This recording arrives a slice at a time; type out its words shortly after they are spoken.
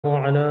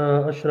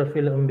على أشرف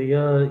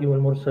الأنبياء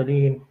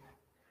والمرسلين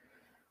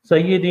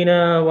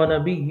سيدنا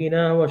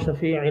ونبينا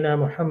وشفيعنا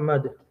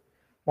محمد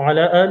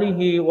وعلى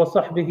آله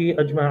وصحبه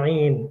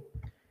أجمعين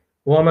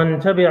ومن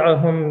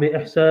تبعهم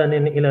بإحسان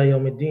إلى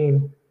يوم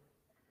الدين.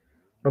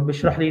 رب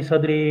اشرح لي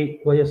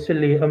صدري ويسر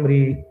لي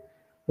أمري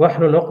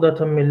واحلل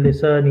عقدة من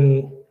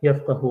لساني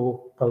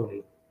يفقه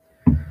قولي.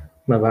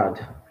 ما بعد.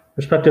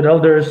 Respected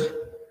elders,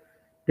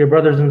 dear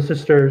brothers and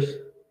sisters,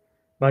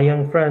 my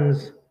young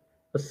friends,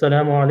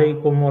 Assalamu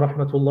alaikum wa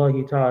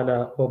rahmatullahi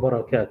ta'ala wa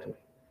barakatuh.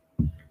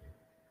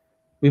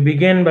 We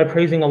begin by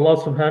praising Allah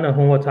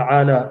subhanahu wa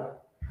ta'ala,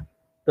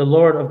 the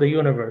Lord of the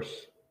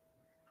universe,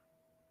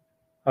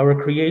 our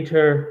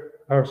creator,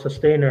 our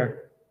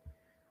sustainer,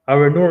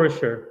 our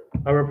nourisher,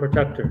 our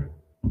protector.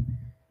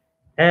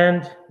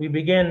 And we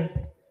begin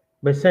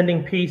by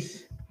sending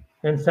peace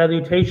and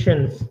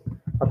salutations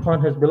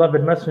upon his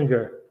beloved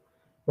messenger,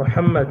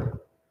 Muhammad,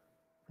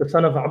 the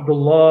son of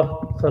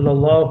Abdullah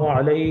sallallahu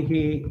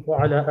alayhi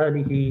wa ala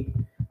alihi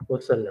wa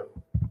sallam.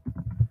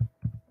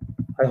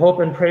 I hope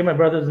and pray, my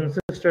brothers and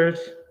sisters,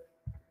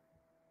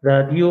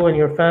 that you and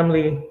your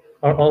family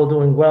are all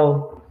doing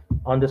well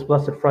on this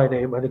blessed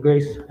Friday by the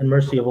grace and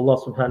mercy of Allah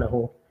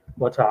subhanahu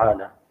wa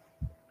ta'ala.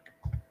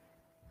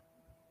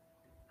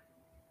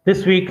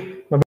 This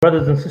week, my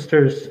brothers and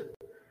sisters,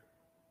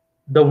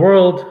 the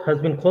world has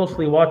been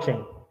closely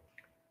watching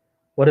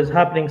what is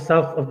happening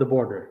south of the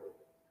border,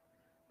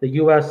 the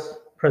US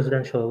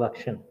presidential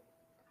election.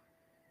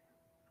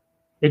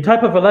 A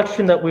type of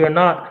election that we are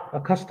not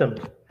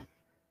accustomed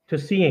to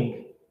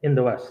seeing in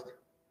the West.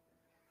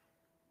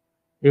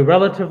 A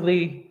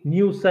relatively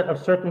new set of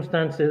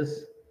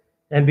circumstances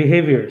and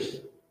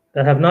behaviors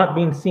that have not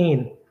been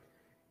seen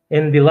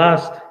in the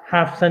last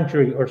half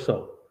century or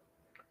so,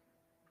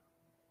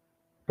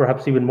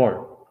 perhaps even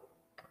more.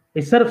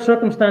 A set of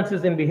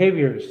circumstances and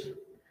behaviors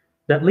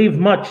that leave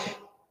much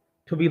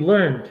to be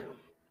learned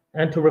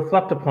and to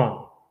reflect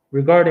upon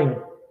regarding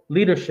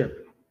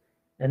leadership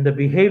and the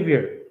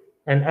behavior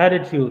and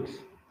attitudes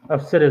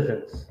of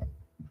citizens.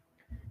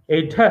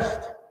 A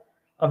test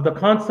of the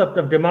concept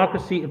of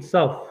democracy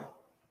itself,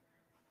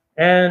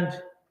 and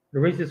it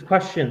raises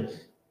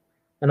questions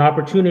and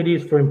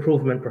opportunities for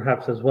improvement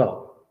perhaps as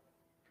well.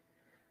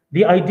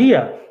 The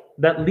idea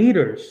that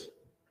leaders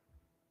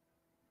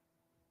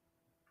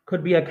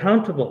could be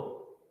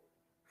accountable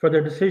for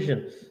their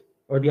decisions,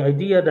 or the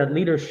idea that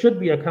leaders should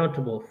be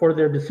accountable for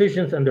their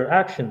decisions and their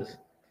actions,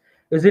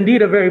 is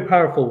indeed a very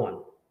powerful one.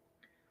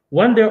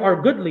 When there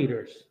are good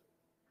leaders,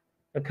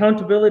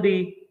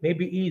 accountability may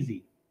be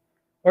easy,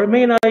 or it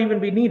may not even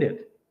be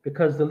needed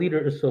because the leader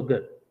is so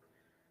good.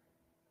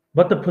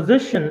 But the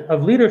position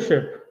of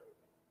leadership,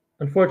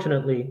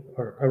 unfortunately,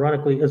 or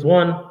ironically, is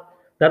one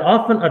that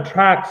often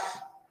attracts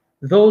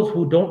those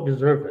who don't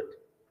deserve it,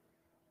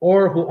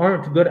 or who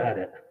aren't good at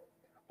it,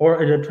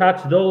 or it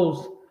attracts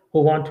those who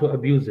want to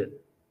abuse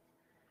it.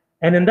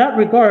 And in that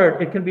regard,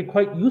 it can be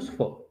quite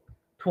useful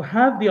to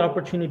have the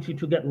opportunity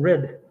to get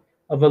rid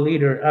of a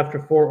leader after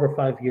 4 or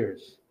 5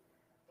 years,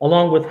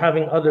 along with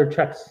having other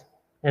checks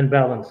and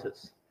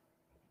balances.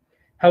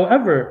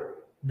 However,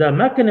 the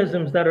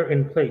mechanisms that are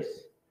in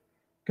place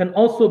can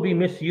also be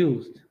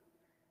misused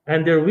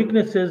and their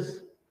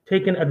weaknesses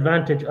taken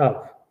advantage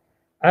of,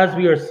 as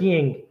we are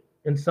seeing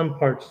in some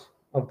parts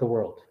of the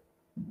world.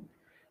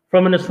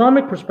 From an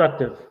Islamic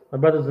perspective, my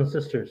brothers and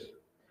sisters,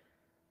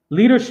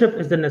 leadership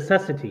is a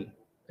necessity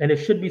and it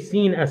should be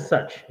seen as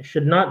such. It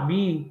should not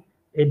be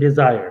a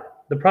desire.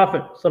 The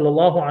Prophet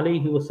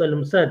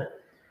ﷺ said,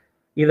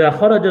 إِذَا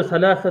خَرَجَ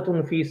ثَلَاثَةٌ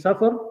فِي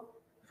سَفَرٍ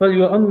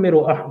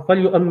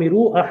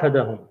فَلْيُؤَمِّرُوا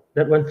أَحَدَهُمْ,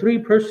 that when 3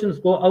 persons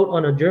go out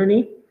on a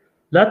journey,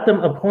 let them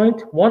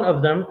appoint one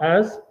of them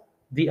as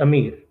the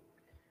Amir.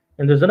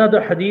 And there's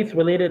another hadith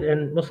related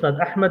in Musnad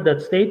Ahmad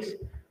that states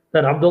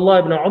that Abdullah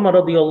ibn Umar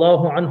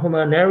radiyallahu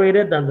anhuma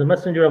narrated that the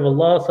Messenger of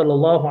Allah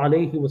sallallahu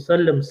alayhi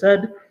wasallam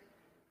said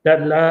that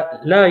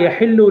لا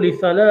يحل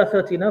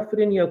لثلاثة نفر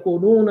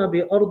يكونون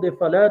بأرض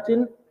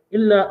فلاة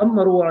إلا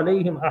أمروا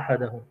عليهم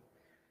أحدهم,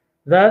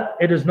 that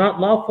it is not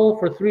lawful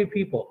for 3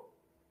 people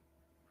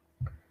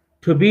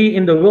to be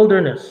in the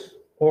wilderness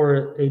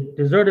or a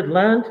deserted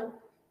land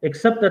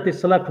except that they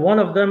select one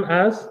of them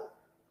as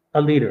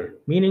a leader,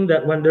 meaning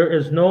that when there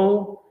is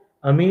no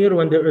Amir,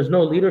 when there is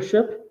no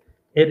leadership,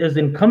 it is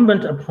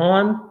incumbent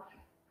upon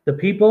the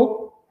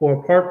people who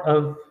are part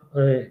of,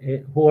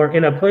 who are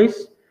in a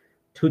place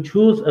to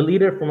choose a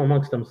leader from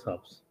amongst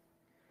themselves.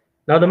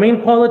 Now, the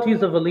main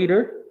qualities of a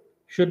leader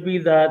should be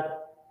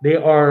that they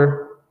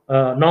are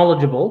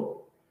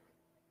knowledgeable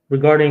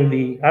regarding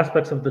the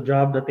aspects of the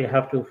job that they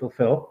have to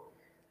fulfill,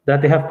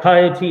 that they have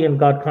piety and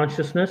God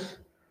consciousness,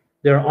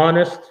 they're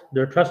honest,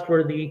 they're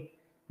trustworthy,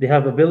 they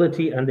have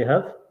ability, and they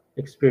have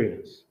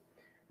experience.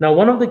 Now,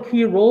 one of the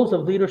key roles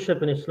of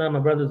leadership in Islam, my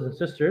brothers and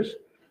sisters,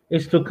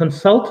 is to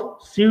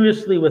consult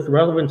seriously with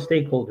relevant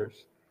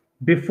stakeholders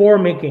before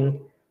making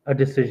a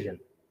decision.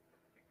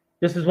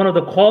 This is one of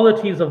the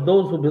qualities of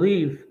those who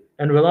believe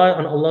and rely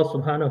on Allah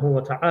subhanahu wa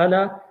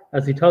ta'ala,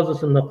 as He tells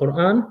us in the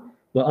Quran,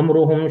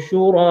 وَأَمْرُهُمْ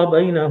شُورَى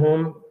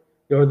بَيْنَهُمْ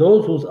There are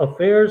those whose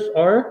affairs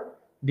are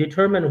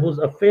determined, whose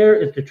affair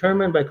is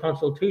determined by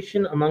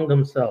consultation among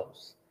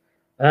themselves.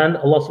 And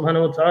Allah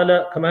subhanahu wa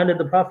ta'ala commanded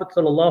the Prophet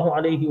sallallahu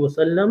alayhi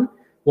wasallam,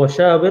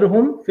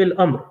 وَشَاوِرْهُمْ فِي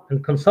الْأَمْرِ,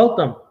 and consult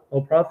them,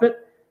 O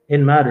Prophet,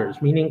 in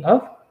matters, meaning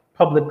of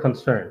public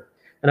concern.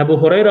 And Abu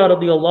Hurairah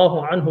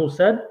radiallahu anhu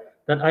said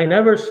that I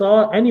never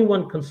saw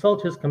anyone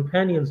consult his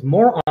companions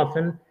more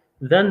often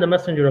than the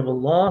Messenger of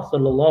Allah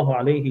sallallahu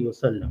alayhi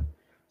wasallam.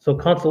 So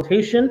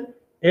consultation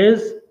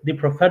is the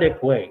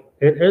prophetic way.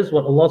 It is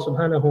what Allah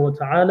subhanahu wa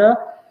ta'ala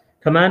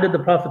commanded the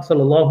Prophet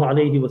sallallahu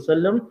alayhi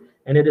wasallam,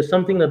 and it is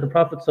something that the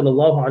Prophet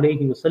sallallahu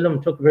alayhi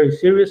wasallam took very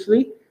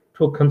seriously,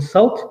 to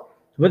consult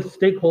with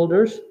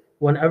stakeholders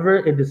whenever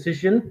a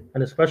decision,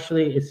 and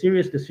especially a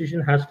serious decision,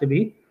 has to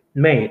be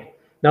made.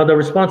 Now, the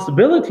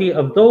responsibility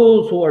of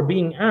those who are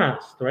being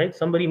asked, right?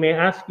 Somebody may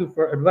ask you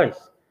for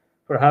advice.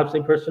 Perhaps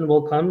a person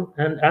will come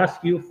and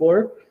ask you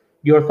for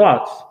your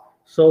thoughts.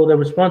 So the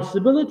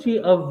responsibility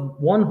of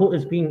one who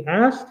is being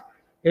asked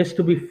is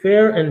to be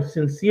fair and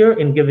sincere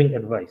in giving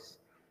advice.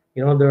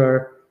 You know, there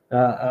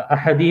are a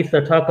hadith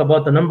that talk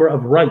about the number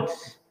of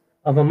rights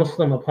of a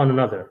Muslim upon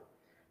another.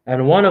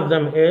 And one of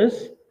them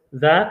is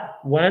that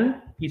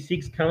when he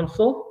seeks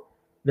counsel,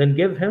 then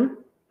give him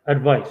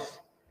advice.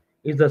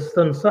 إِذَا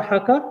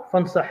اسْتَنْصَحَكَ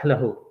فَانْصَحْ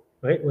لَهُ.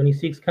 Right? When he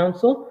seeks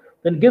counsel,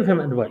 then give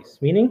him advice.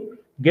 Meaning,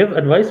 give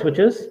advice which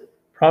is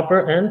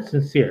proper and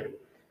sincere.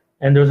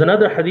 And there's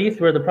another hadith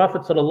where the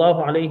Prophet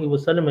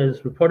ﷺ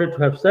is reported to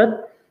have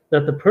said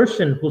that the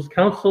person whose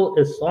counsel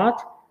is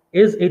sought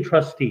is a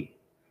trustee.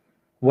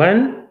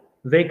 When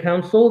they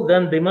counsel,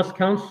 then they must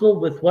counsel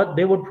with what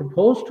they would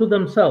propose to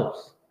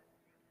themselves.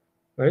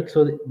 Right?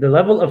 So the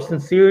level of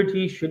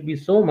sincerity should be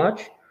so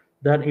much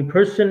that a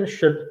person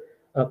should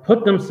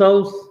put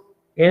themselves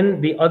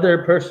in the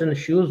other person's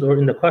shoes, or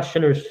in the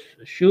questioner's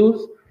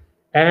shoes,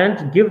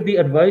 and give the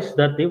advice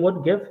that they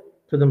would give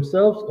to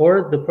themselves,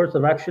 or the course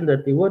of action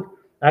that they would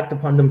act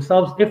upon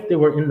themselves if they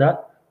were in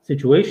that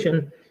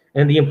situation.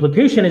 And the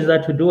implication is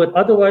that to do it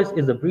otherwise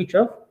is a breach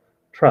of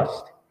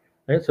trust.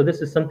 Right? So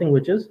this is something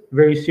which is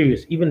very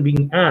serious, even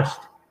being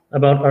asked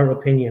about our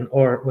opinion,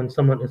 or when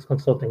someone is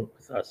consulting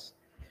with us.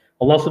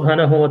 Allah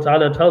subhanahu wa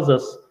ta'ala tells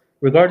us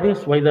regarding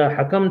this, وَإِذَا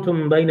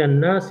حَكَمْتُمْ بَيْنَ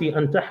النَّاسِ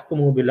أَن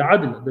تَحْكُمُوا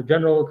بِالْعَدْلِ. The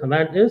general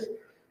command is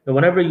that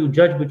whenever you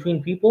judge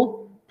between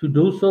people, to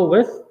do so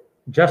with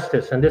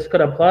justice. And this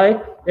could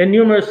apply in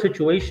numerous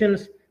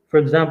situations. For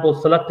example,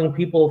 selecting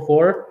people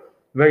for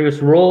various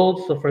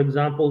roles. So for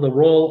example, the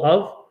role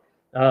of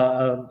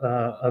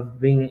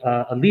being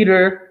a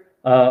leader,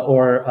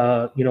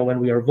 or when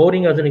we are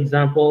voting, as an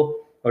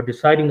example, or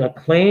deciding a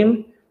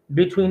claim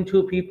between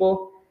two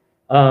people,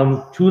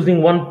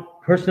 choosing one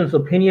person's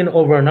opinion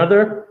over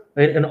another.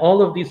 Right? In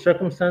all of these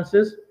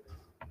circumstances,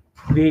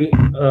 the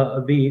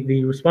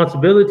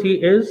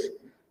responsibility is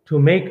to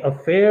make a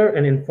fair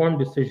and informed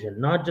decision,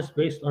 not just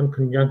based on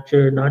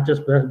conjuncture, not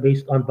just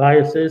based on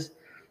biases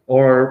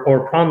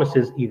or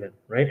promises even,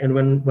 right? And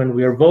when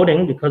we are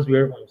voting, because we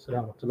are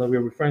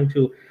referring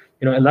to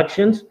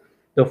elections,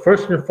 the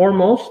first and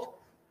foremost,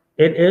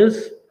 it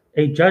is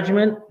a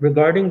judgment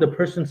regarding the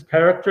person's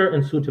character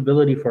and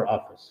suitability for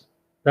office.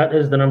 That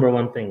is the number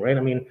one thing, right?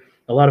 I mean,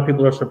 a lot of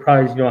people are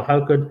surprised,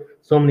 how could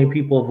so many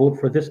people vote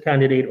for this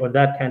candidate or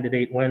that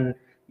candidate when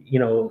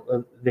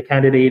the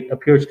candidate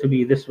appears to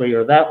be this way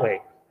or that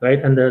way, right?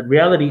 And the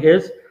reality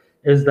is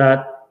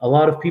that a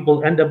lot of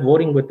people end up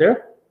voting with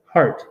their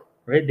heart,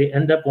 right? They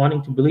end up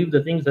wanting to believe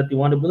the things that they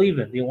want to believe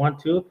in. They want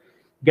to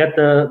get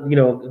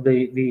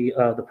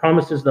the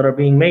promises that are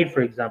being made,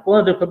 for example.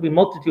 And there could be a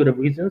multitude of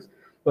reasons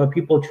why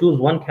people choose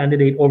one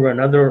candidate over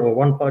another, or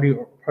one party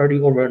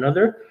over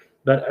another.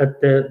 But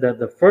at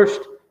the first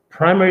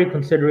primary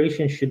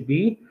consideration should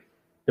be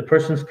the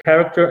person's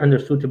character and their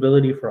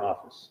suitability for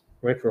office,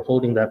 right, for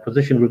holding that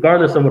position,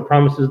 regardless of what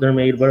promises they're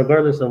made, but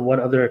regardless of what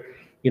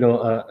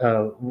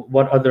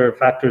other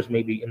factors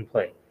may be in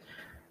play.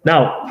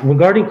 Now,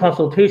 regarding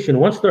consultation,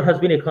 once there has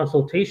been a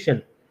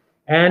consultation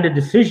and a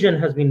decision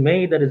has been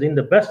made that is in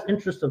the best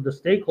interest of the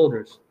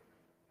stakeholders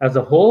as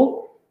a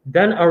whole,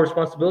 then our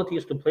responsibility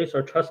is to place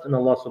our trust in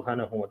Allah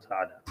subhanahu wa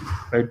ta'ala.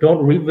 Right?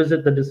 Don't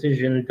revisit the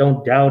decision,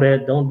 don't doubt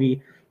it, don't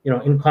be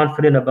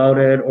inconfident about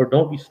it, or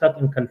don't be stuck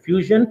in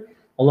confusion.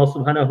 Allah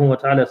subhanahu wa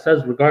ta'ala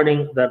says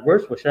regarding that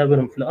verse,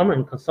 وَشَاوِرْهُمْ فِي الْأَمْرِ,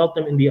 and consult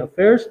them in the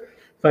affairs.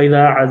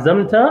 فَإِذَا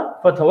عَزَمْتَ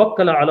فَتَوَكَّلَ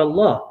عَلَى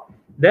اللَّهِ.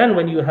 Then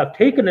when you have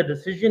taken a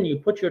decision, you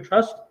put your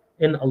trust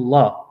in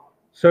Allah.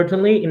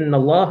 Certainly, إِنَّ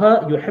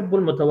اللَّهَ يُحِبُّ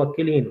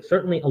الْمُتَوَكِّلِينَ.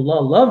 Certainly Allah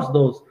loves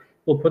those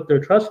who put their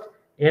trust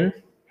in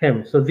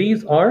Him. So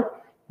these are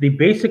the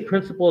basic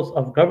principles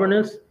of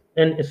governance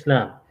in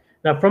Islam.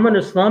 Now, from an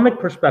Islamic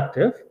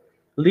perspective,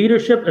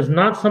 leadership is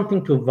not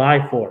something to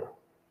vie for,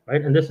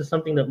 right? And this is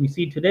something that we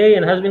see today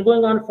and has been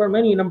going on for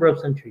many number of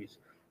centuries,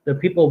 that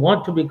people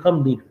want to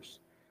become leaders,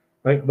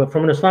 right? But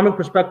from an Islamic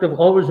perspective,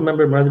 always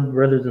remember, my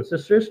brothers and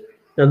sisters,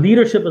 that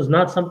leadership is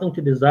not something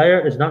to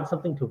desire, is not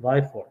something to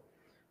vie for.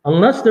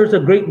 Unless there's a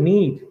great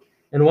need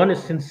and one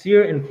is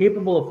sincere and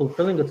capable of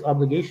fulfilling its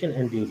obligation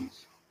and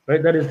duties,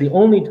 right? That is the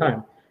only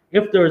time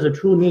if there is a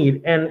true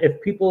need, and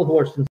if people who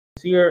are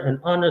sincere and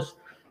honest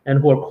and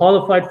who are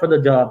qualified for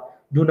the job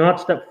do not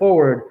step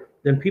forward,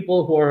 then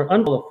people who are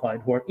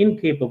unqualified, who are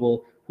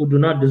incapable, who do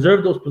not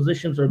deserve those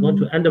positions are going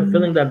to end up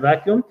filling that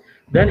vacuum.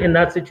 Then in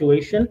that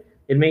situation,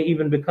 it may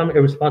even become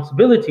a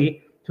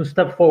responsibility to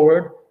step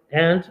forward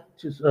and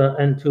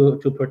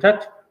to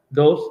protect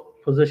those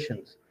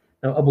positions.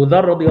 Now, Abu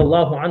Dharr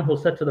radiallahu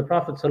anhu said to the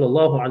Prophet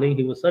sallallahu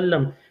alaihi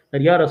wasallam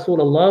that, Ya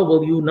Rasulullah,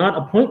 will you not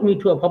appoint me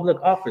to a public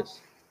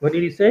office? What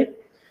did he say?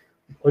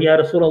 Oh, Ya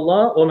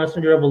Rasulullah, O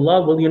Messenger of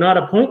Allah, will you not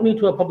appoint me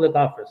to a public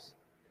office?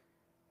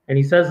 And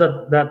he says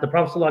that the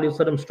Prophet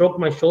ﷺ stroked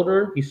my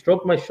shoulder. He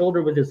stroked my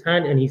shoulder with his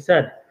hand and he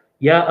said,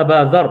 Ya Abu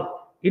Dharr,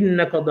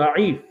 innaka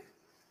da'if.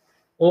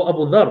 O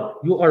Abu Dharr,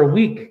 you are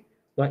weak.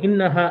 Wa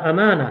innaha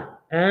amana.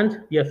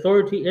 And the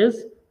authority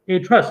is a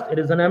trust. It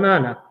is an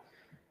amana.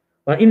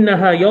 Wa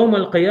innaha yawm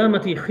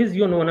al-qiyamati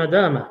khizyun wa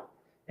nadama.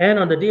 And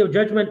on the day of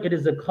judgment, it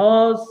is a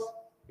cause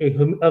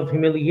of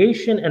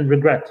humiliation and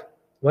regret.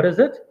 What is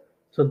it?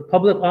 So the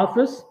public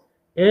office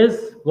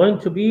is going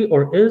to be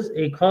or is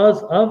a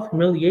cause of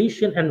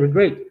humiliation and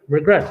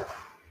regret.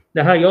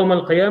 لها يوم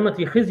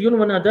القيامة خزي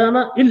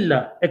وندامة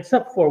إلا,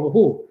 except for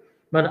who?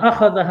 من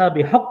أخذها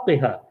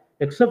بحقها,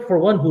 except for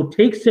one who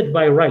takes it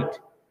by right.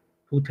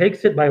 Who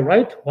takes it by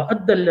right,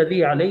 وأدى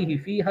الذي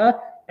عليه فيها,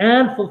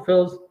 and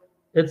fulfills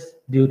its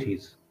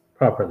duties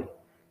properly.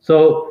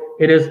 So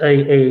it is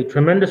a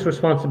tremendous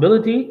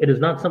responsibility. It is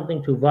not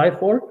something to vie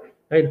for.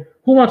 Right?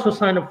 Who wants to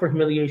sign up for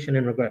humiliation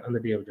and regret on the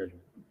day of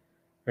judgment?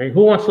 Right?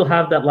 Who wants to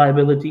have that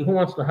liability? Who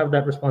wants to have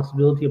that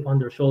responsibility upon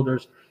their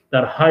shoulders,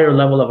 that higher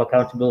level of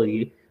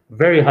accountability,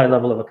 very high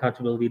level of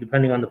accountability,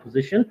 depending on the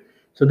position?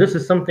 So this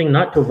is something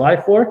not to vie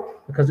for,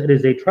 because it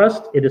is a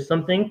trust. It is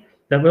something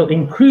that will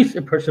increase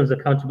a person's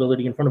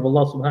accountability in front of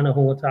Allah subhanahu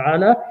wa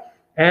ta'ala,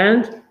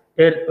 and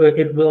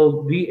it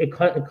will be a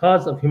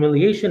cause of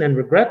humiliation and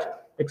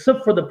regret,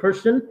 except for the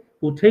person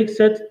who takes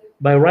it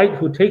by right,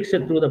 who takes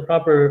it through the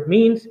proper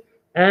means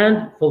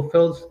and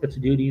fulfills its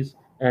duties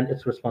and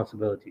its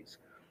responsibilities.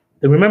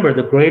 Remember,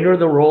 the greater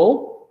the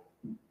role,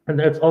 and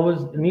that's always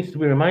needs to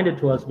be reminded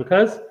to us,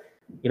 because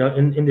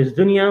in this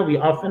dunya we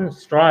often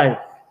strive.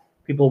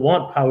 People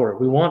want power.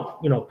 We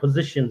want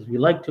positions. We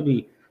like to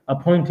be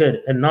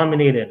appointed and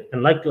nominated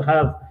and like to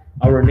have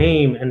our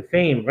name and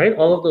fame, right?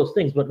 All of those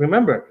things. But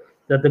remember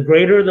that the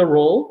greater the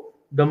role,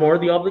 the more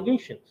the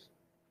obligations.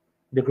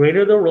 The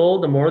greater the role,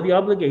 the more the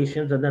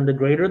obligations, and then the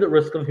greater the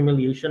risk of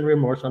humiliation and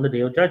remorse on the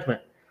day of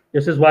judgment.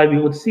 This is why we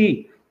would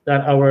see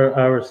that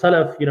our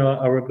Salaf,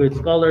 our great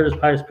scholars,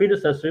 pious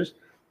predecessors,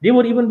 they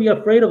would even be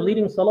afraid of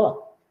leading Salah,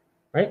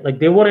 right? Like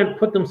they wouldn't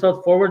put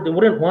themselves forward. They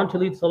wouldn't want to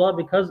lead Salah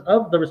because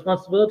of the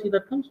responsibility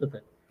that comes with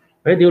it,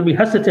 right? They would be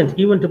hesitant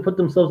even to put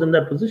themselves in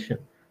that position.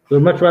 They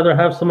would much rather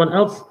have someone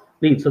else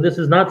lead. So this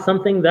is not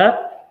something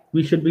that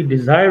we should be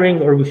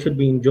desiring or we should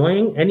be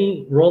enjoying,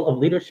 any role of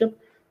leadership,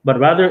 but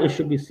rather it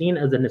should be seen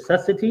as a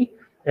necessity,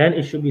 and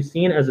it should be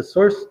seen as a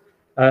source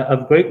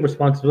of great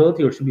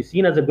responsibility, or should be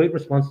seen as a great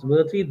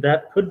responsibility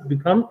that could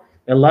become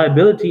a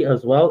liability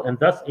as well, and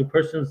thus a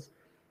person's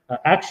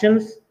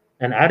actions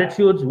and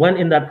attitudes when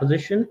in that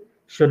position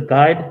should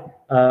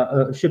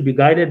be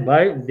guided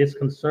by this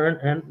concern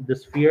and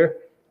this fear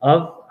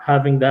of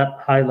having that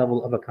high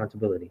level of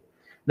accountability.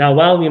 Now,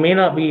 while we may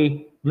not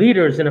be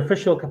leaders in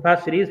official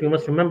capacities, we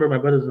must remember, my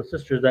brothers and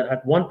sisters, that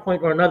at one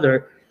point or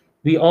another,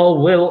 we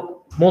all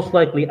will most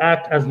likely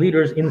act as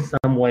leaders in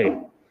some way,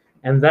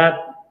 and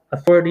that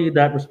authority,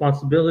 that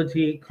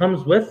responsibility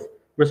comes with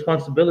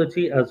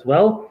responsibility as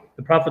well.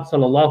 The Prophet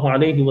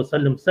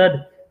ﷺ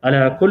said,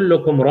 "Ala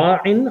kullukum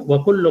ra'in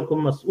wa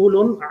kullukum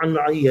mas'ulun an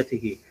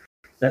ra'iyatihi."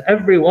 That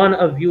every one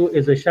of you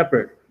is a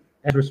shepherd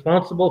and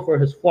responsible for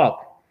his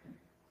flock,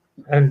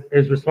 and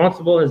is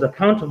responsible, is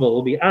accountable,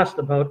 will be asked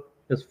about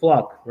his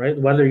flock, right?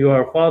 Whether you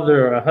are a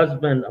father or a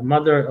husband, a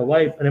mother, a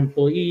wife, an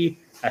employee,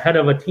 a head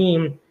of a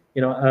team,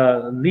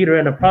 a leader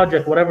in a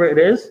project, whatever it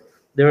is,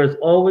 there is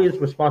always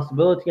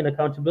responsibility and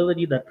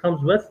accountability that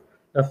comes with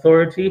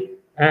authority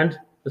and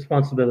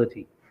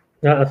responsibility,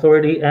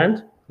 authority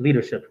and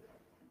leadership.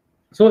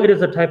 So it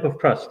is a type of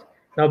trust.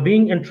 Now,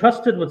 being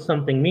entrusted with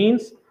something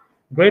means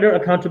greater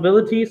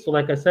accountability. So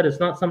like I said, it's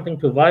not something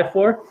to vie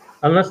for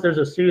unless there's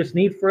a serious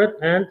need for it,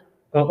 and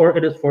or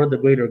it is for the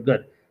greater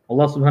good.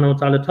 Allah subhanahu wa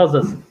ta'ala tells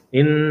us,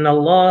 إِنَّ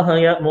اللَّهَ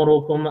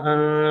يَأْمُرُكُمْ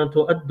أَن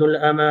تُؤَدُّوا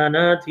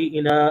الْأَمَانَاتِ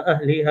إِلَىٰ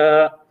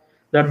أَهْلِهَا.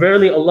 That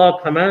verily Allah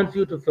commands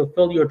you to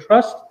fulfill your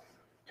trust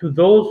to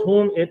those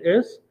whom it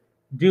is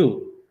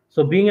due.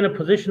 So being in a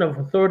position of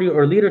authority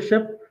or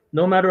leadership,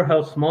 no matter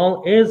how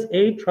small, is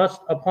a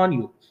trust upon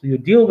you. So you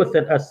deal with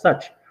it as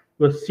such,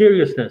 with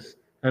seriousness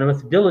and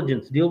with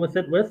diligence. Deal with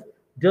it with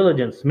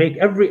diligence. Make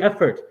every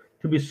effort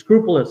to be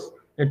scrupulous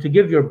and to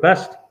give your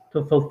best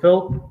to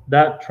fulfill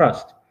that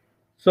trust.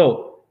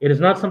 So it is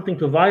not something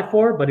to vie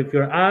for, but if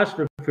you're asked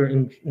or if you're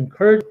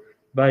encouraged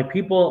by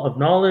people of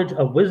knowledge,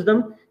 of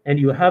wisdom, and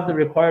you have the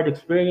required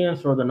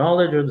experience or the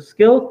knowledge or the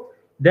skill,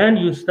 then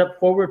you step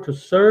forward to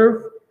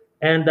serve,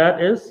 and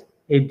that is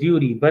a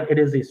duty. But it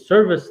is a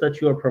service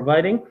that you are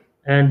providing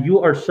and you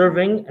are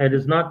serving. It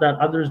is not that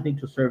others need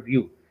to serve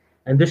you,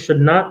 and this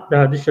should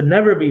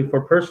never be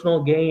for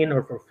personal gain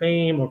or for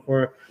fame or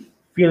for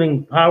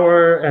feeling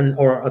power and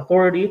or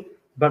authority,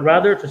 but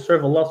rather to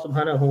serve Allah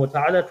subhanahu wa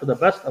ta'ala to the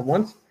best of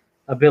one's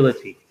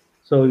ability.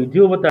 So you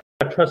deal with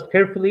that trust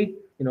carefully,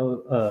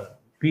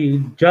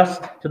 be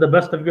just to the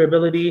best of your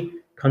ability,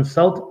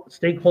 consult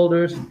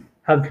stakeholders,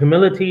 have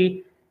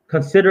humility,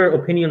 consider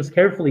opinions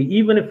carefully,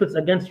 even if it's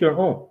against your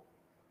own.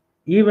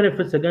 Even if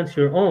it's against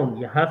your own,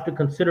 you have to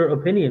consider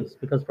opinions,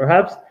 because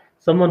perhaps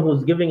someone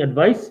who's giving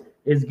advice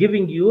is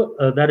giving you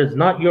that is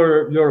not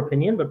your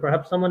opinion, but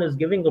perhaps someone is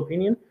giving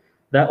opinion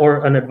that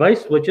or an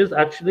advice which is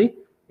actually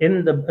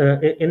in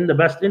the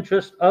best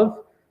interest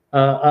of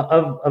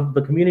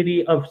the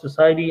community, of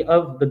society,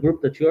 of the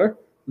group that you're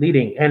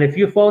leading. And if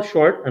you fall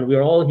short, and we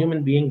are all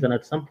human beings, and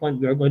at some point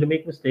we are going to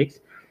make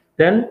mistakes,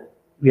 then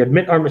we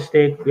admit our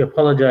mistake, we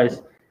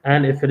apologize,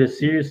 and if it is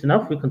serious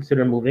enough, we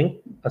consider moving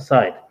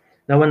aside.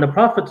 Now, when the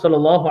Prophet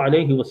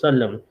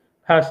ﷺ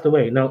passed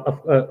away, now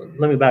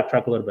let me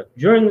backtrack a little bit.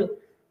 During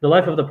the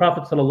life of the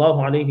Prophet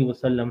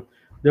ﷺ,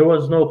 there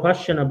was no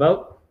question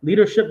about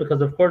leadership,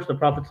 because of course the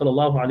Prophet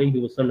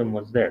ﷺ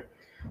was there.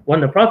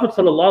 When the Prophet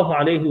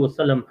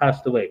ﷺ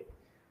passed away,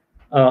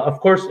 of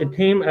course it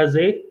came as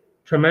a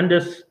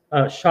tremendous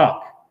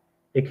shock.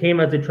 It came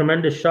as a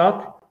tremendous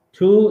shock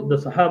to the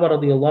Sahaba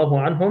radiallahu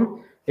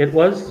anhum. It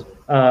was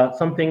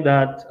something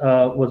that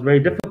was very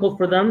difficult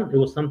for them. It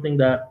was something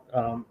that,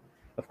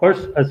 of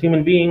course, as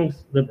human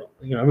beings,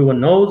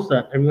 everyone knows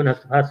that everyone has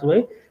to pass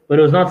away, but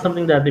it was not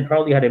something that they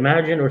probably had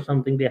imagined or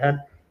something they had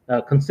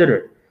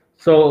considered.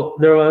 So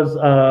there was,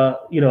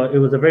 it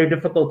was a very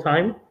difficult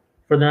time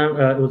for them.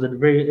 It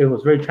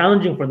was very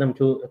challenging for them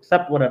to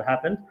accept what had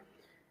happened,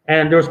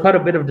 and there was quite a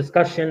bit of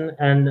discussion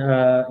and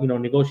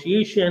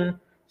negotiation.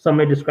 Some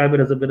may describe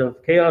it as a bit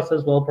of chaos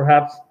as well,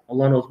 perhaps.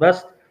 Allah knows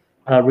best.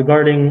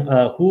 Regarding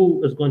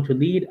who is going to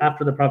lead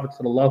after the Prophet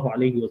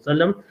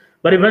ﷺ.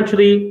 But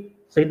eventually,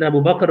 Sayyidina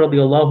Abu Bakr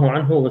radiallahu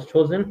anhu was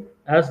chosen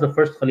as the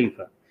first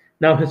Khalifa.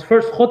 Now, his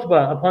first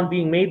khutbah upon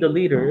being made the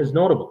leader is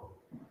notable.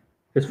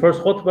 His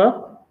first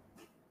khutbah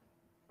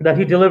that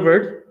he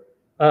delivered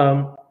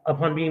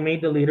upon being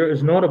made the leader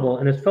is notable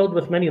and is filled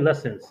with many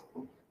lessons.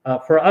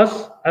 For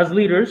us as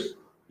leaders,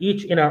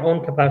 each in our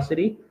own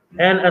capacity,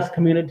 and as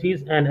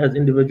communities and as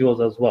individuals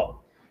as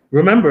well.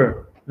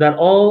 Remember that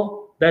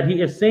all that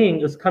he is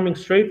saying is coming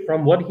straight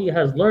from what he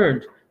has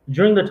learned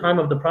during the time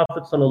of the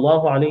Prophet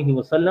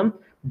ﷺ,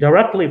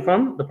 directly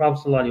from the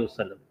Prophet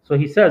ﷺ. So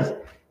he says,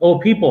 "O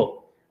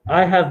people,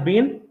 I have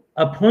been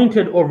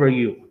appointed over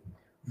you,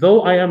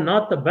 though I am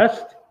not the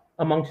best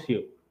amongst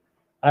you.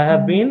 I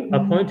have been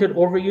appointed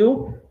over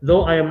you,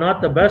 though I am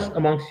not the best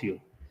amongst you.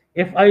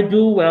 If I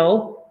do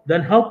well,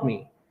 then help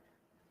me.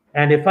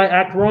 And if I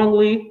act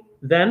wrongly,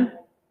 then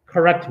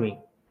correct me."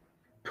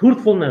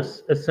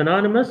 Truthfulness is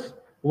synonymous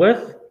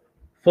with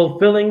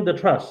fulfilling the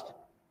trust.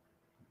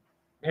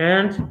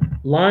 And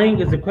lying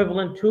is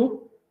equivalent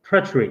to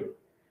treachery.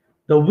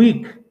 The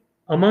weak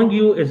among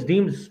you is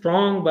deemed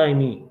strong by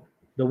me.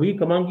 The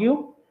weak among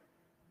you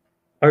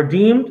are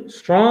deemed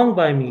strong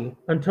by me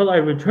until I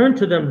return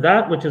to them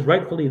that which is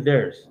rightfully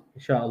theirs,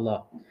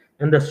 inshallah.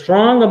 And the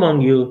strong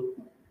among you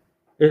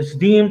is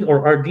deemed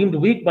or are deemed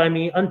weak by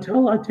me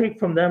until I take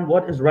from them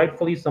what is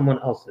rightfully someone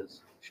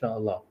else's,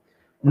 inshallah.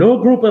 No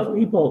group of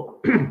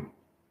people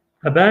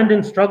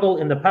abandon struggle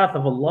in the path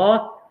of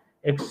Allah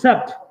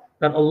except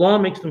that Allah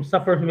makes them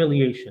suffer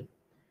humiliation.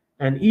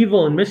 And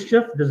evil and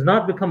mischief does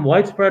not become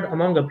widespread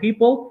among a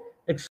people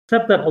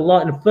except that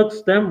Allah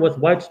inflicts them with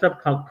widespread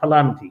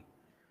calamity.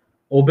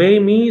 Obey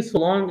me so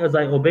long as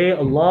I obey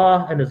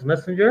Allah and His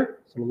Messenger,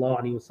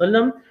 sallallahu alaihi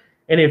wasallam.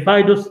 And if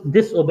I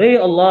disobey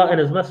Allah and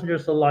His Messenger,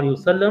 sallallahu alaihi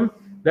wasallam,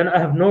 then I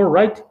have no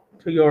right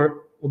to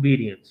your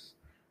obedience.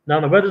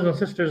 Now, my brothers and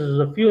sisters, there's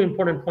a few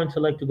important points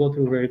I'd like to go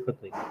through very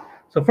quickly.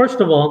 So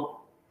first of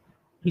all,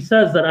 he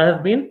says that I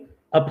have been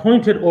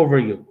appointed over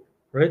you,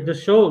 right?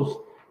 This shows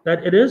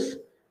that it is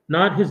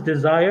not his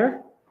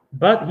desire,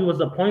 but he was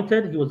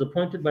appointed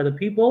by the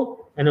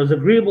people, and it was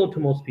agreeable to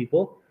most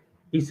people.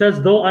 He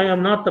says, though I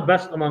am not the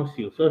best amongst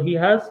you. So he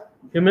has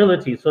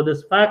humility. So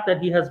this fact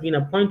that he has been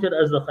appointed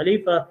as the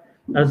Khalifa,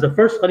 as the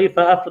first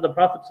Khalifa after the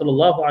Prophet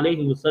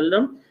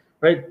ﷺ,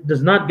 right,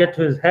 does not get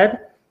to his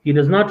head. He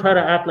does not try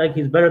to act like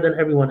he's better than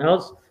everyone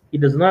else. He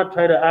does not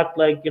try to act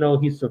like,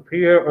 he's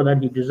superior or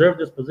that he deserved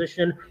this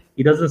position.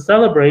 He doesn't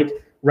celebrate.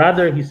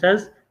 Rather, he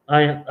says,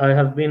 I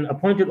have been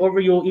appointed over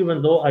you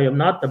even though I am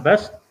not the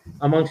best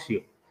amongst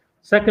you.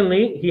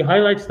 Secondly, he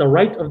highlights the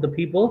right of the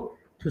people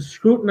to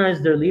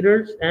scrutinize their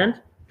leaders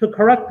and to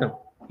correct them.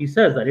 He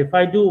says that if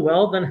I do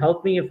well, then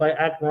help me. If I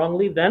act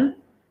wrongly, then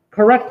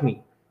correct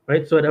me.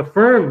 Right? So it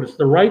affirms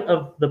the right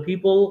of the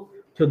people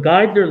to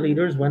guide their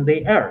leaders when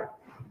they err.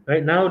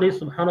 Right? Nowadays,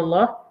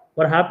 subhanAllah,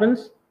 what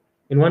happens?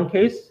 In one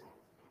case,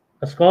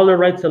 a scholar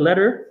writes a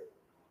letter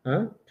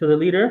to the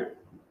leader,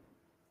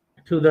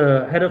 to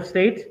the head of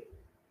state,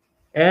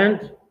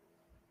 and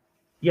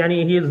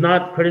he is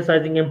not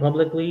criticizing him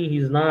publicly.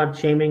 He's not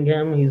shaming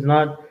him. He's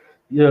not,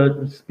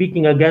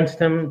 speaking against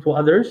him to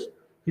others,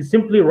 he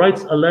simply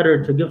writes a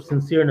letter to give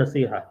sincere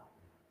nasiha.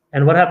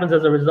 And what happens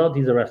as a result?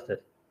 He's arrested.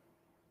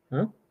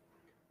 Huh?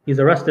 He's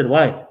arrested.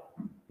 Why?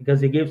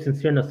 Because he gave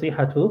sincere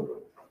nasiha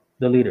to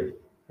the leader.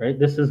 Right?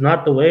 This is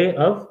not the way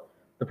of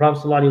the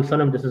Prophet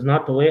ﷺ. This is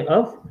not the way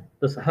of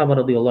the Sahaba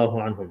radiallahu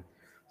anhum.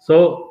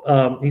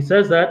 So he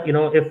says that,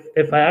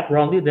 if I act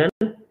wrongly, then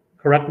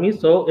correct me.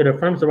 So it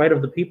affirms the right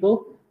of the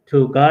people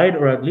to guide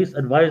or at least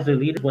advise their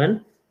leaders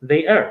when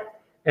they err.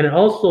 And it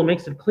also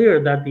makes it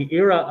clear that the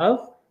era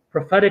of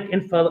prophetic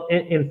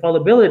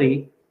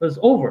infallibility was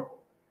over.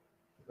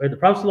 Right? The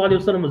Prophet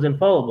ﷺ was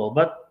infallible,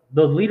 but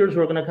those leaders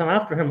who are going to come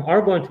after him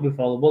are going to be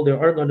fallible. They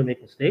are going to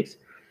make mistakes.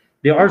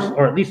 They are,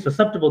 or at least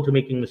susceptible to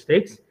making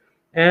mistakes.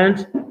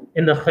 And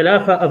in the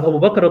Khilafah of Abu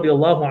Bakr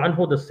radiallahu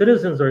anhu, the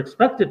citizens are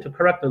expected to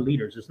correct the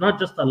leaders. It's not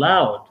just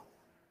allowed.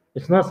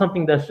 It's not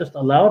something that's just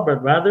allowed,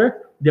 but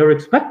rather they're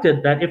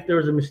expected that if there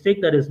is a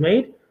mistake that is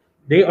made,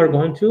 they are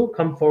going to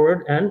come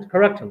forward and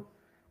correct him.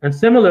 And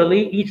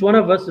similarly, each one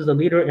of us is a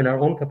leader in our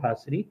own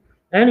capacity,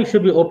 and he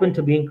should be open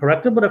to being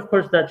corrected, but of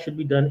course that should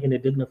be done in a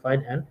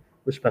dignified and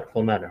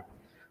respectful manner.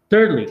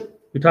 Thirdly,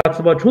 he talks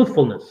about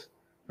truthfulness,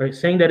 right?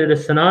 Saying that it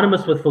is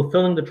synonymous with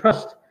fulfilling the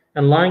trust,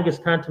 and lying is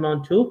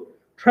tantamount to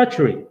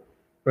treachery,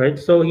 right?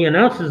 So he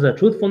announces that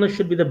truthfulness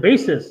should be the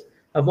basis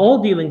of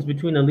all dealings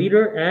between a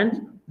leader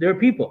and their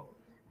people.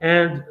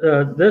 And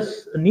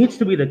this needs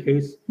to be the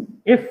case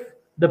if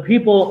the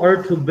people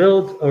are to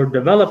build or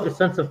develop a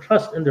sense of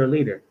trust in their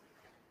leader.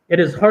 It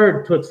is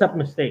hard to accept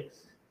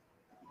mistakes.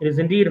 It is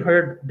indeed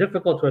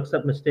difficult to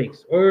accept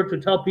mistakes or to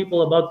tell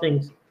people about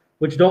things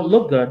which don't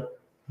look good,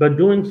 but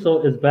doing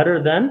so is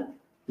better than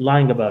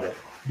lying about it.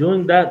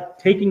 Doing that,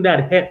 taking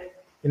that hit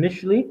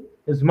initially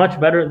is much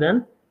better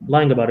than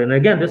lying about it. And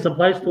again, this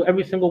applies to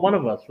every single one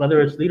of us,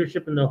 whether it's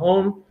leadership in the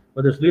home,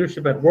 whether it's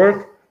leadership at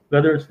work,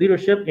 whether it's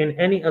leadership in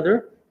any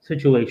other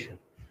situation.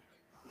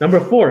 Number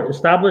 4,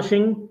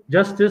 establishing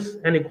justice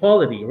and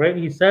equality, right?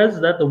 He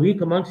says that the weak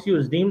amongst you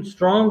is deemed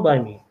strong by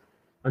me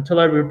until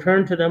I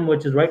return to them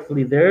which is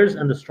rightfully theirs,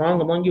 and the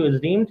strong among you is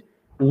deemed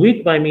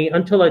weak by me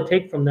until I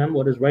take from them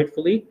what is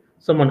rightfully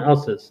someone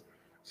else's.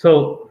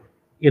 So,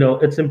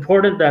 it's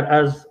important that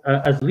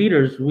as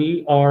leaders,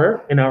 we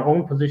are in our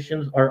own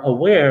positions, are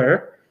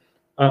aware,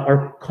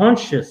 are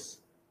conscious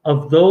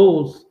of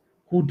those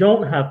who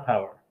don't have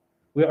power.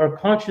 We are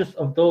conscious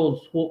of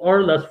those who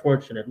are less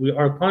fortunate. We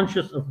are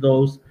conscious of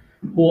those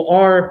who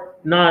are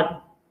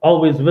not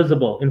always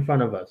visible in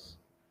front of us,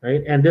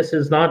 right? And this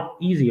is not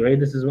easy, right?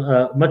 This is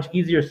much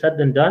easier said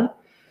than done.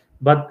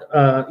 But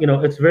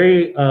it's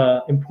very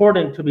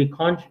important to be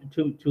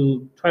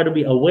to try to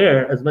be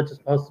aware as much as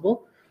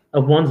possible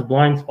of one's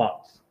blind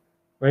spots,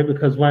 right?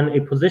 Because when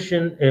a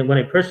person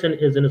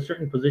is in a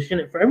certain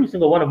position, for every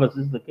single one of us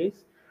is the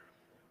case,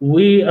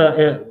 we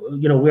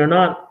are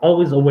not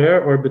always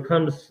aware, or it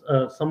becomes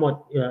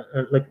somewhat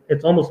like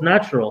it's almost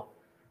natural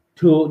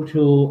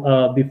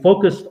to be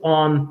focused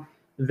on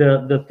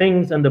the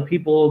things and the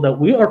people that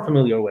we are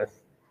familiar with,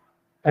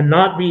 and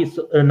not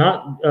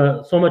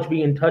so much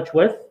be in touch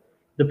with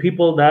the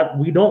people that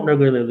we don't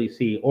regularly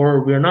see,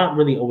 or we're not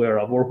really aware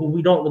of, or who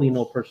we don't really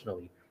know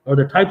personally, or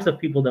the types of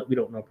people that we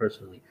don't know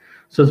personally.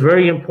 So it's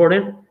very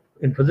important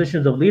in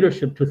positions of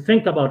leadership to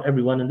think about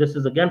everyone, and this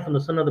is again from the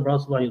Sunnah of the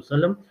Prophet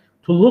ﷺ,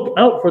 to look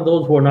out for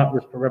those who are not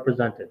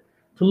represented,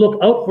 to look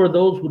out for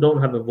those who don't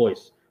have a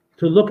voice,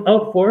 to look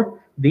out for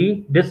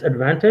the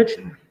disadvantaged,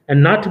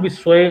 and not to be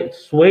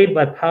swayed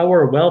by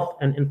power, wealth,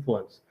 and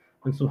influence.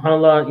 And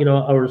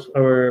subhanAllah,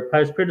 our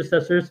pious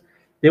predecessors,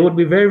 they would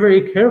be very,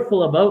 very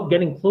careful about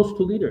getting close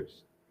to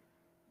leaders,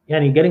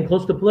 and getting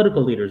close to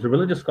political leaders. The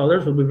religious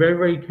scholars would be very,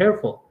 very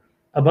careful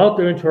about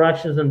their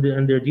interactions and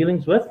their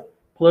dealings with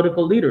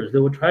political leaders. They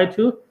would try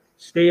to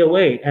stay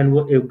away, and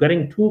if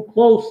getting too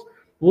close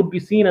would be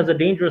seen as a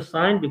dangerous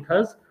sign,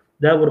 because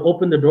that would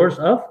open the doors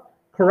of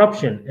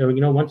corruption.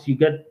 Once you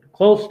get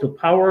close to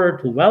power,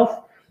 to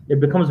wealth,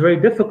 it becomes very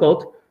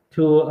difficult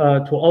to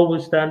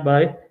always stand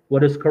by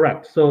what is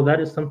correct. So that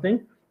is something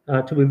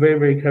to be very,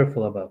 very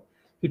careful about.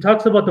 He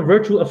talks about the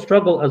virtue of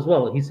struggle as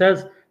well. He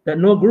says that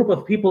no group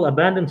of people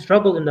abandon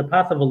struggle in the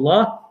path of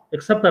Allah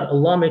except that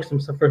Allah makes them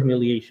suffer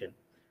humiliation.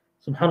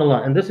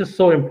 SubhanAllah. And this is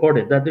so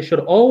important, that there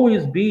should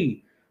always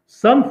be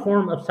some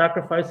form of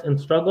sacrifice and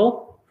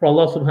struggle for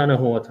Allah subhanahu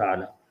wa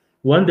ta'ala.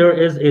 When there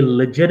is a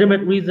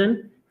legitimate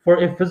reason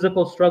for a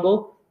physical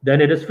struggle,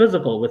 then it is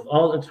physical with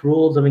all its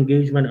rules of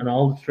engagement and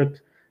all the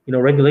strict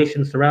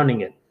regulations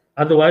surrounding it.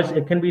 Otherwise,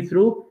 it can be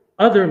through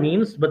other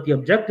means, but the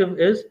objective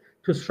is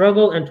to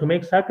struggle and to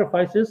make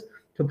sacrifices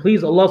to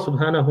please Allah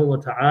subhanahu wa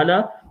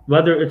ta'ala,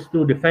 whether it's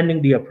through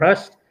defending the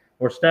oppressed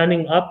or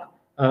standing up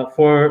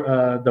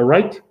for the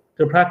right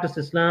to practice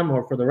Islam,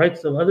 or for the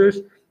rights of others,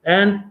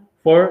 and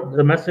for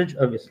the message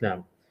of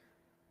Islam.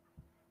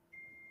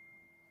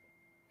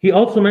 He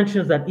also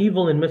mentions that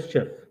evil and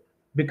mischief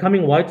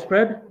becoming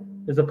widespread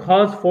is a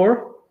cause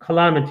for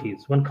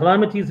calamities. When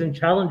calamities and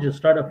challenges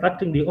start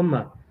affecting the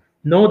ummah,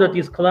 know that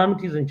these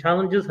calamities and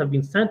challenges have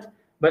been sent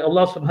by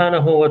Allah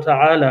subhanahu wa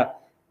ta'ala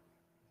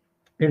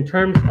in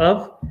terms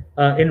of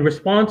in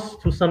response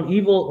to some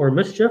evil or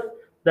mischief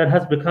that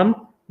has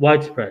become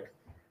widespread,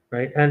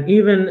 right? And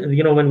even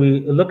when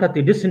we look at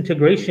the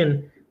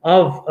disintegration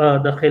of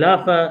the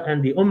Khilafah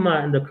and the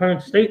Ummah and the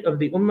current state of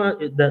the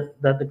Ummah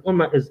that the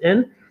Ummah is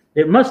in,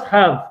 it must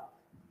have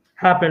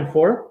happened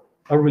for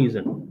a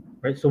reason,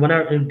 right? So when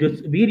our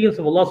disobedience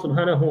of Allah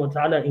Subhanahu wa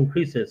Taala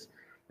increases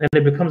and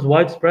it becomes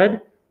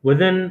widespread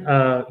within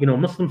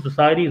Muslim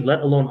societies,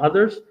 let alone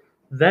others,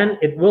 then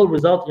it will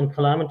result in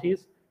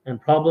calamities and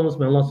problems.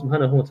 May Allah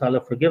Subhanahu wa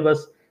Taala forgive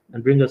us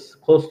and bring us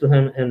close to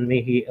Him, and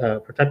may He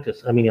protect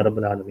us. Ameen ya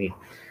Rabbil Alameen.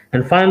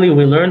 And finally,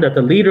 we learn that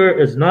the leader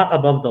is not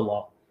above the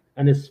law,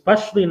 and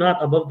especially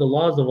not above the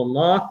laws of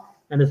Allah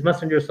and His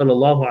Messenger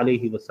Sallallahu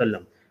Alaihi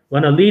Wasallam.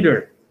 When a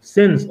leader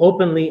sins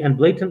openly and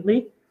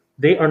blatantly,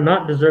 they are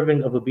not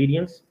deserving of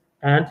obedience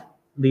and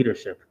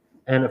leadership.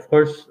 And of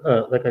course,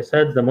 like I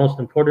said, the most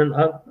important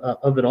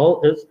of it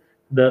all is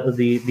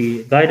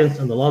the guidance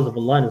and the laws of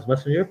Allah and His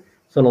Messenger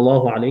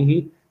Sallallahu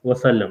Alaihi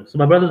Wasallam. So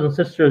my brothers and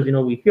sisters,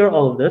 we hear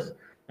all of this,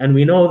 and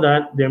we know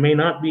that there may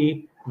not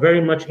be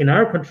very much in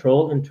our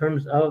control in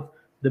terms of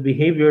the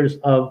behaviors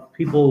of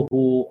people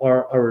who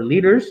are our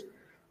leaders.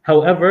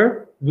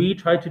 However, we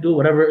try to do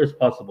whatever is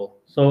possible.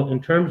 So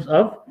in terms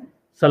of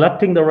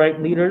selecting the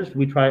right leaders,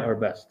 we try our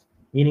best,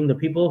 meaning the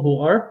people who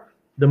are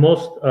the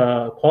most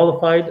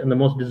qualified and the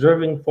most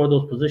deserving for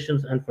those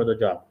positions and for the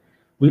job.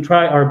 We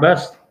try our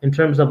best in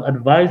terms of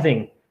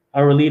advising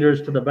our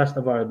leaders to the best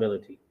of our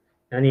ability.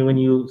 And when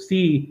you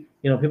see,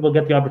 people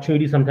get the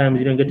opportunity, sometimes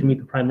you don't get to meet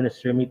the prime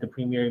minister, meet the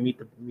premier, meet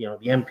the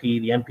MP,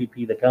 the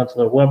MPP, the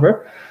councillor,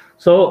 whoever.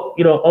 So,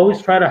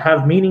 always try to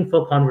have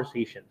meaningful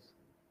conversations.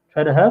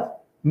 Try to have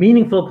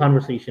meaningful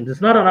conversations.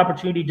 It's not an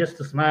opportunity just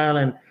to smile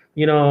and,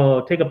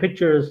 take a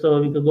picture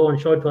so we could go and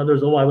show it to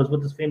others. Oh, I was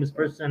with this famous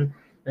person,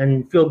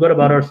 and feel good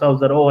about ourselves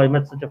that, oh, I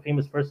met such a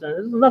famous person.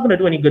 This is not going to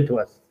do any good to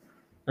us.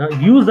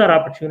 Use that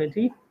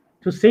opportunity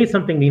to say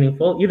something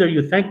meaningful. Either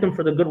you thank them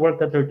for the good work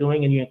that they're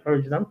doing and you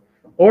encourage them,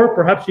 or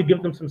perhaps you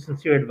give them some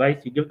sincere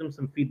advice, you give them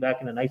some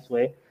feedback in a nice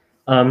way,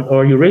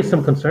 or you raise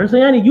some concerns.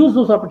 And use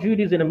those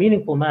opportunities in a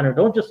meaningful manner.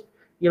 Don't just,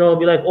 be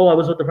like, oh, I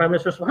was with the Prime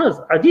Minister.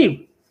 Subhanallah,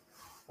 Ajib.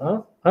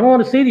 I don't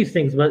want to say these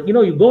things, but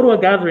you go to a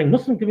gathering,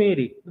 Muslim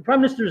community, the Prime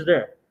Minister is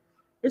there.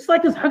 It's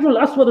like it's Hajj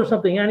al-Aswad or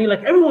something,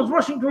 like everyone's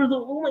rushing towards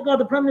oh my God,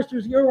 the Prime Minister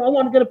is here. I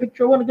want to get a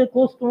picture. I want to get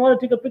close to him. I want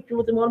to take a picture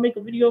with him. I want to make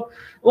a video. I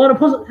want to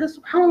post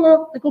it.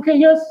 SubhanAllah. Like, okay,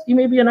 yes, he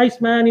may be a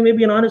nice man. He may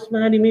be an honest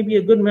man. He may be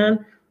a good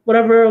man.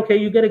 Whatever. Okay,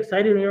 you get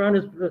excited when you're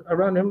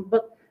around him,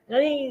 but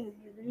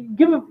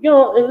give him,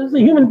 he's a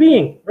human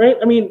being, right?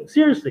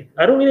 Seriously,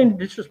 I don't mean any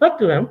disrespect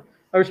to him.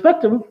 I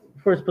respect him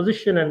for his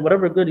position and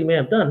whatever good he may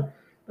have done.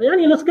 But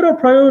let's get our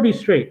priorities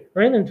straight,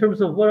 right? In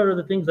terms of what are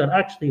the things that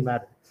actually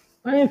matter.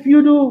 And if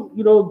you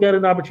do, get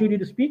an opportunity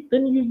to speak,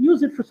 then you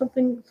use it for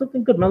something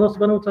good. May Allah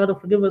subhanahu wa ta'ala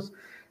forgive us.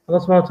 Allah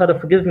subhanahu wa ta'ala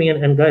forgive me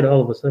and guide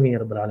all of us. Ameen ya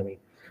Rabbil Alameen.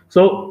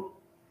 So,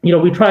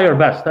 we try our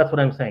best. That's what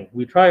I'm saying.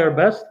 We try our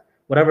best,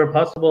 whatever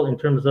possible, in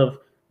terms of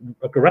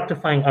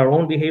rectifying our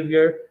own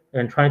behavior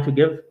and trying to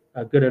give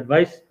good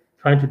advice,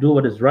 trying to do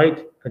what is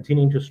right,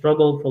 continuing to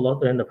struggle for Allah,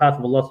 in the path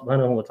of Allah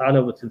subhanahu wa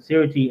ta'ala with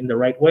sincerity in the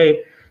right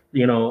way.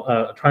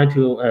 Trying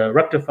to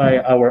rectify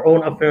our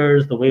own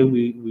affairs, the way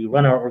we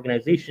run our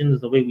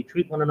organizations, the way we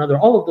treat one another,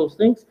 all of those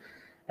things.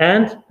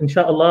 And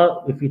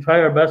inshallah, if we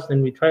try our best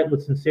and we try it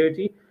with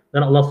sincerity,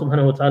 then Allah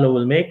subhanahu wa ta'ala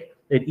will make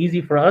it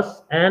easy for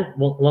us, and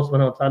Allah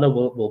subhanahu wa ta'ala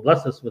will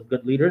bless us with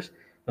good leaders.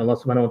 Allah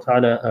subhanahu wa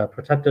ta'ala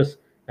protect us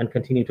and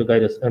continue to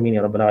guide us. Ameen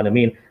ya Rabbil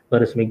Alameen.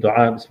 Let us make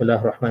dua.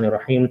 Bismillahir Rahmanir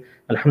Rahim.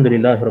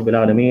 Alhamdulillahi Rabbil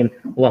Alameen.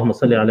 Allahumma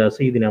salli ala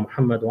Sayyidina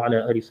Muhammad wa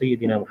ala ali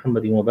Sayyidina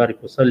Muhammadin wa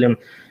barik wa sallim.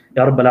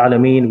 Ya Rabbil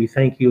Alameen, we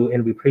thank you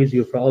and we praise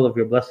you for all of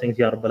your blessings,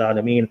 Ya Rabbil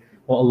Alameen.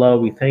 Oh Allah,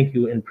 we thank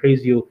you and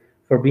praise you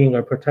for being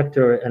our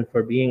protector and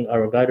for being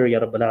our guider, Ya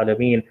Rabbil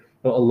Alameen.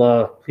 Oh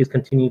Allah, please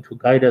continue to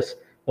guide us.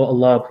 Oh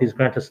Allah, please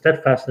grant us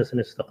steadfastness and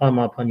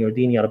istiqamah upon your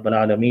deen, Ya Rabbil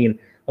Alameen.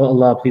 Oh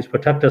Allah, please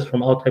protect us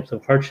from all types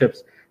of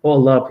hardships. Oh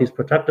Allah, please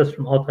protect us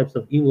from all types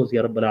of evils,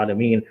 Ya Rabbil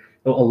Alameen.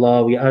 Oh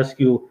Allah, we ask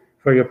you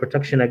for your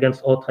protection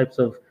against all types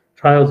of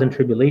trials and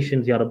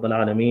tribulations, Ya Rabbil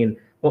Alameen.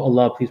 Oh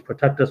Allah, please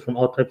protect us from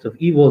all types of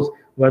evils,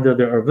 whether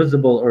they are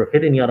visible or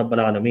hidden, Ya Rabbil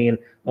Alameen.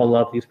 Oh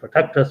Allah, please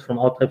protect us from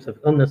all types of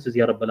illnesses,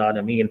 Ya Rabbil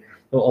Alameen.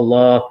 Oh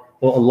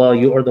Allah,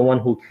 you are the one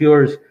who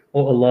cures.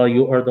 Oh Allah,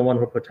 you are the one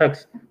who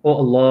protects. Oh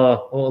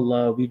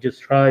Allah, we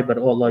just try, but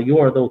oh Allah, you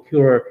are the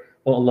cure.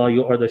 Oh Allah,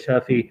 you are the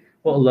Shafi.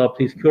 Oh Allah,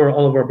 please cure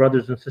all of our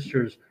brothers and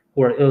sisters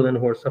who are ill and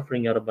who are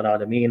suffering, Ya Rabbil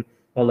Alameen.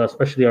 Oh Allah,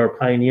 especially our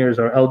pioneers,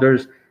 our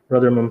elders,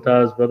 Brother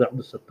Mumtaz, Brother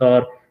Abdul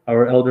Sattar,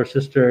 our elder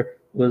sister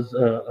was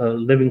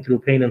living through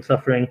pain and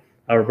suffering,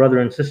 our brother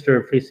and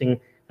sister facing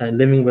and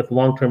living with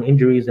long-term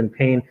injuries and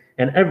pain,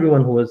 and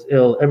everyone who is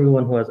ill,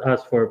 everyone who has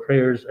asked for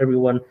prayers,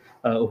 everyone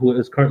who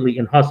is currently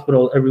in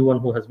hospital, everyone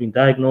who has been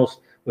diagnosed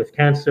with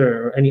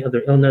cancer or any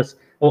other illness.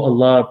 Oh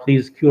Allah,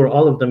 please cure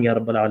all of them, Ya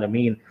Rabbil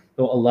Alameen.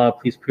 Oh Allah,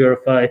 please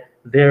purify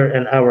their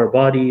and our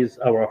bodies,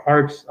 our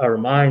hearts, our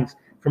minds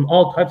from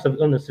all types of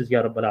illnesses,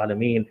 Ya Rabbil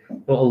Alameen.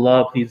 Oh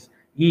Allah, please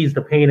ease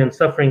the pain and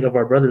suffering of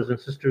our brothers and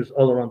sisters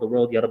all around the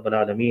world, Ya Rabbal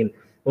Alameen.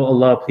 Oh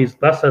Allah, please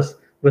bless us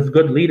with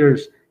good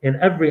leaders in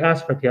every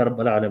aspect, Ya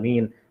Rabbal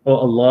Alameen. Oh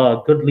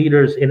Allah, good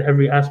leaders in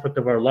every aspect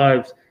of our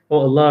lives. Oh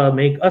Allah,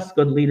 make us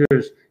good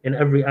leaders in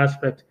every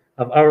aspect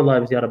of our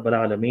lives, Ya Rabbal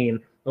Alameen.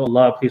 Oh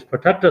Allah, please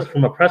protect us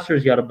from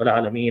oppressors, Ya Rabbal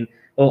Alameen.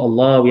 Oh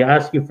Allah, we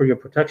ask you for your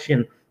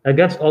protection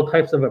against all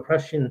types of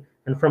oppression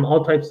and from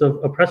all types of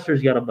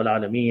oppressors, Ya Rabbal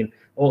Alameen.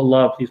 Oh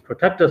Allah, please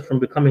protect us from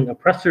becoming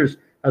oppressors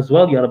as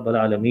well, Ya Rabbal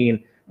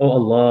Alameen. Oh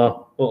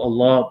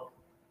Allah,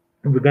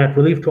 we grant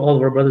relief to all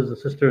of our brothers and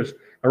sisters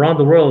around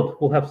the world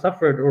who have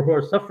suffered or who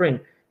are suffering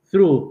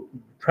through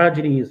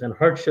tragedies and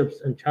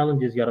hardships and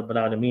challenges, Ya Rabbal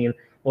Alameen.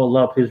 Oh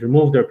Allah, please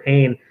remove their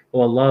pain.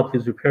 Oh Allah,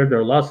 please repair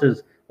their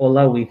losses. Oh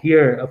Allah, we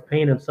hear of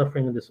pain and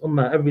suffering in this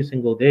ummah every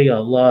single day, Ya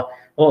Allah.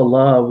 Oh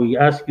Allah, we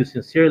ask you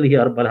sincerely,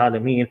 Ya Rabbal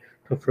Alameen,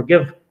 to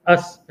forgive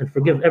us and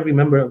forgive every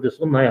member of this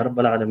ummah, Ya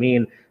Rabbal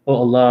Alameen. Oh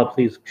Allah,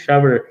 please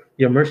shower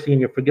your mercy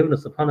and your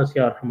forgiveness upon us,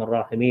 Ya Arhamar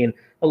Rahimin.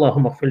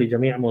 اللهم اغفر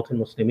لجميع موتى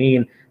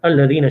المسلمين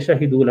الذين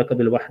شهدوا لك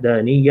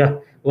بالوحدانية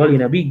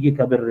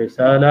ولنبيك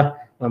بالرسالة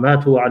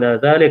وماتوا على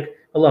ذلك.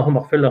 اللهم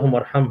اغفر لهم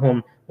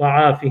وارحمهم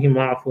وعافهم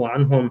واعف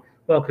عنهم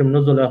وأكرم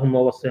نزلهم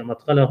ووسع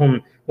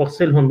مدخلهم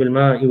واغسلهم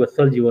بالماء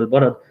والثلج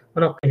والبرد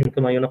ونقهم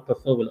كما ينقى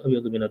الثوب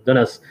الأبيض من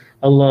الدنس.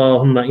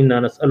 اللهم إنا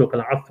نسألك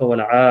العفو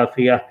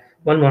والعافية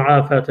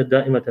والمعافاة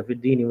الدائمة في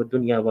الدين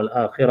والدنيا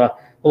والآخرة.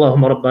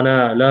 اللهم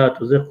ربنا لا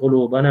تزغ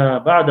قلوبنا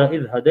بعد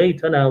إذ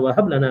هديتنا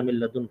وهب لنا من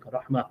لدنك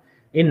رحمة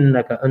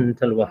إنك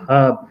أنت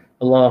الوهاب.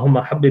 اللهم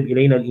حبب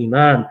إلينا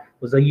الإيمان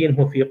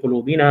وزينه في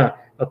قلوبنا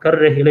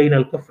وكره إلينا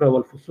الكفر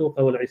والفسوق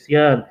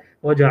والعصيان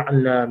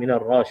واجعلنا من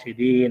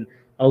الراشدين.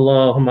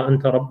 اللهم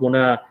أنت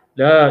ربنا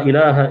لا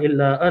إله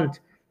إلا أنت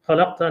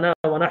خلقتنا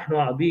ونحن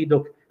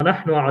عبيدك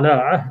ونحن على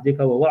عهدك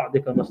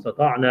ووعدك ما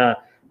استطعنا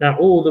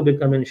نعوذ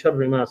بك من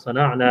شر ما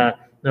صنعنا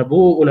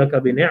نبوء لك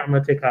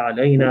بنعمتك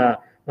علينا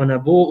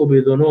ونبوء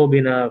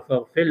بذنوبنا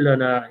فاغفر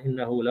لنا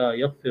إنه لا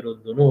يغفر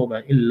الذنوب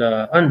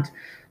إلا أنت.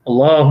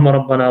 اللهم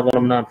ربنا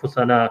ظلمنا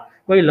أنفسنا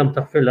وإن لم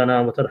تغفر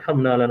لنا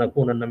وترحمنا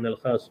لنكونن من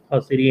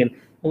الخاسرين.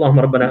 اللهم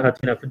ربنا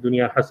آتنا في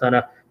الدنيا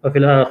حسنة وفي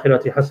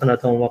الآخرة حسنة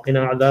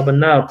وقنا عذاب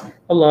النار.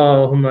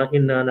 اللهم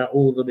إنا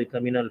نعوذ بك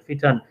من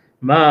الفتن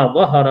ما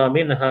ظهر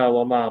منها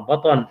وما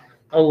بطن.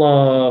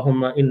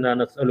 اللهم إنا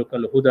نسألك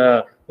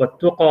الهدى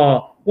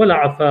والتقى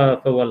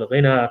والعفاف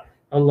والغنى.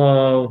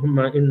 اللهم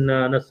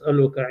إنا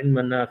نسألك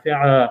علما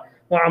نافعا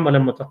وعملا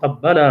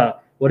متقبلا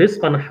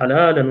ورزقا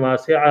حلالا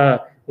واسعا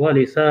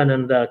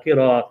ولسانا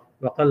ذاكرا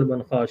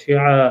وقلبا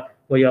خاشعا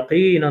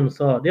ويقينا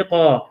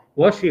صادقا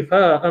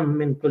وشفاء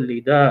من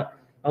كل داء.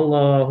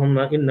 اللهم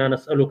إنا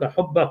نسألك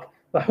حبك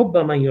وحب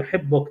من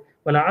يحبك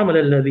والعمل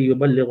الذي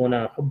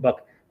يبلغنا حبك.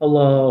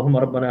 اللهم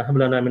ربنا هب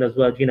لنا من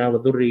أزواجنا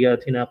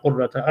وذرياتنا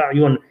قرة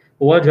أعين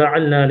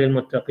واجعلنا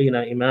للمتقين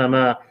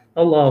إماما.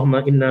 اللهم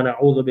إنا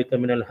نعوذ بك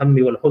من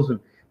الهم والحزن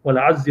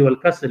والعجز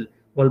والكسل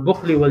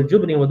والبخل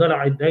والجبن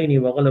ودلع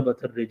الدين وغلبة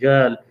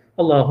الرجال.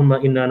 اللهم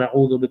إنا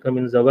نعوذ بك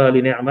من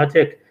زوال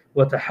نعمتك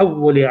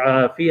وتحول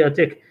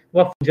عافيتك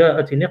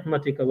وفجاءة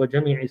نقمتك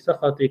وجميع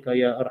سخطك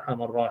يا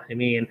أرحم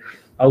الراحمين.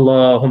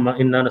 اللهم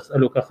إنا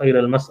نسألك خير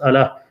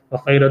المسألة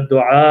وخير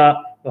الدعاء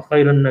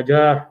وخير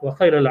النجاح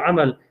وخير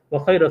العمل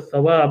وخير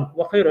الثواب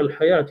وخير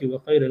الحياة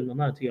وخير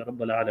الممات يا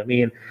رب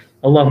العالمين.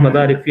 اللهم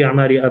بارك في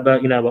أعمار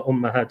آبائنا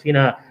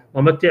وأمهاتنا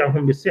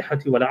ومتعهم بالصحة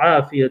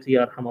والعافية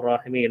يا أرحم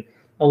الراحمين.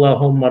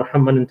 اللهم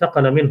ارحم من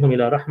انتقل منهم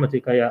إلى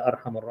رحمتك يا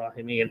أرحم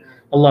الراحمين.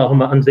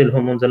 اللهم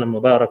أنزلهم منزلا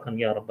مباركا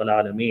يا رب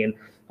العالمين.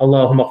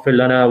 اللهم اغفر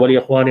لنا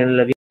ولإخواننا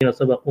الذين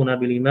سبقونا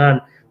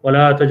بالإيمان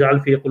ولا تجعل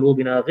في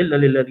قلوبنا غلا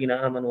للذين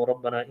آمنوا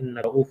ربنا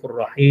إنك رؤوف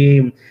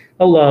رحيم.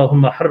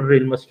 اللهم حرر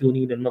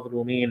المسجونين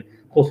المظلومين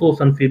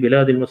خصوصا في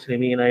بلاد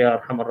المسلمين يا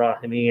أرحم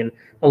الراحمين.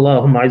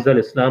 اللهم أعز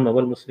الإسلام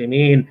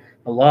والمسلمين.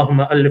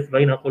 اللهم ألف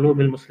بين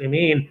قلوب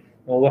المسلمين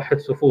ووحد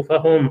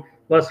صفوفهم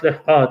واصلح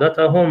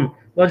قادتهم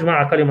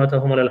واجمع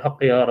كلمتهم على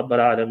الحق يا رب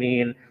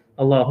العالمين.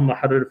 اللهم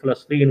حرر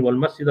فلسطين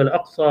والمسجد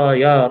الأقصى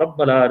يا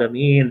رب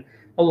العالمين.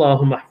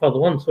 اللهم احفظ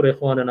وانصر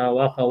إخواننا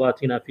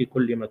وأخواتنا في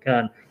كل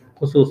مكان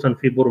خصوصا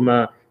في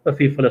بورما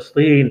وفي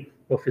فلسطين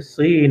وفي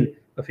الصين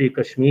وفي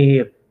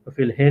كشمير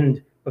وفي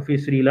الهند وفي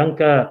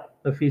سريلانكا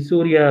وفي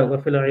سوريا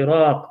وفي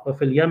العراق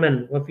وفي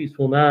اليمن وفي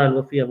صومال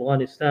وفي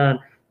أفغانستان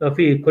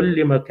وفي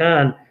كل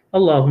مكان.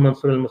 اللهم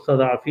انصر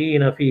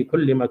المستضعفين في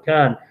كل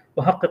مكان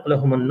وحقق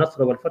لهم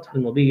النصر والفتح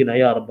المبين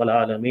يا رب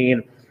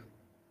العالمين.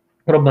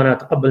 ربنا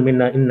تقبل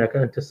منا إنك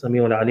أنت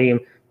السميع العليم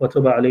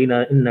وتب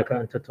علينا إنك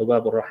أنت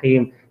التواب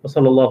الرحيم.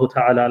 وصلى الله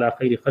تعالى على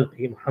خير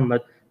خلقه محمد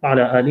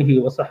وعلى آله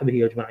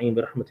وصحبه أجمعين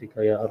برحمتك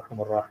يا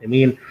أرحم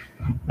الراحمين.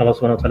 Allah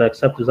subhanahu wa ta'ala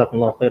accept.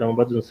 Jazakumullah khairan,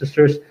 brothers and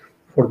sisters.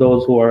 For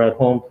those who are at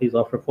home, please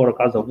offer 4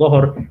 rak'ahs of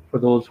Dhuhr. For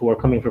those who are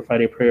coming for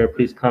Friday prayer,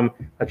 please come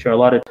at your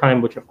allotted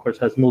time, which of course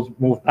has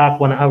moved back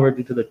 1 hour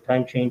due to the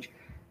time change.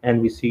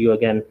 And we see you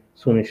again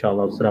soon,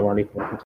 inshallah. Assalamu alaikum.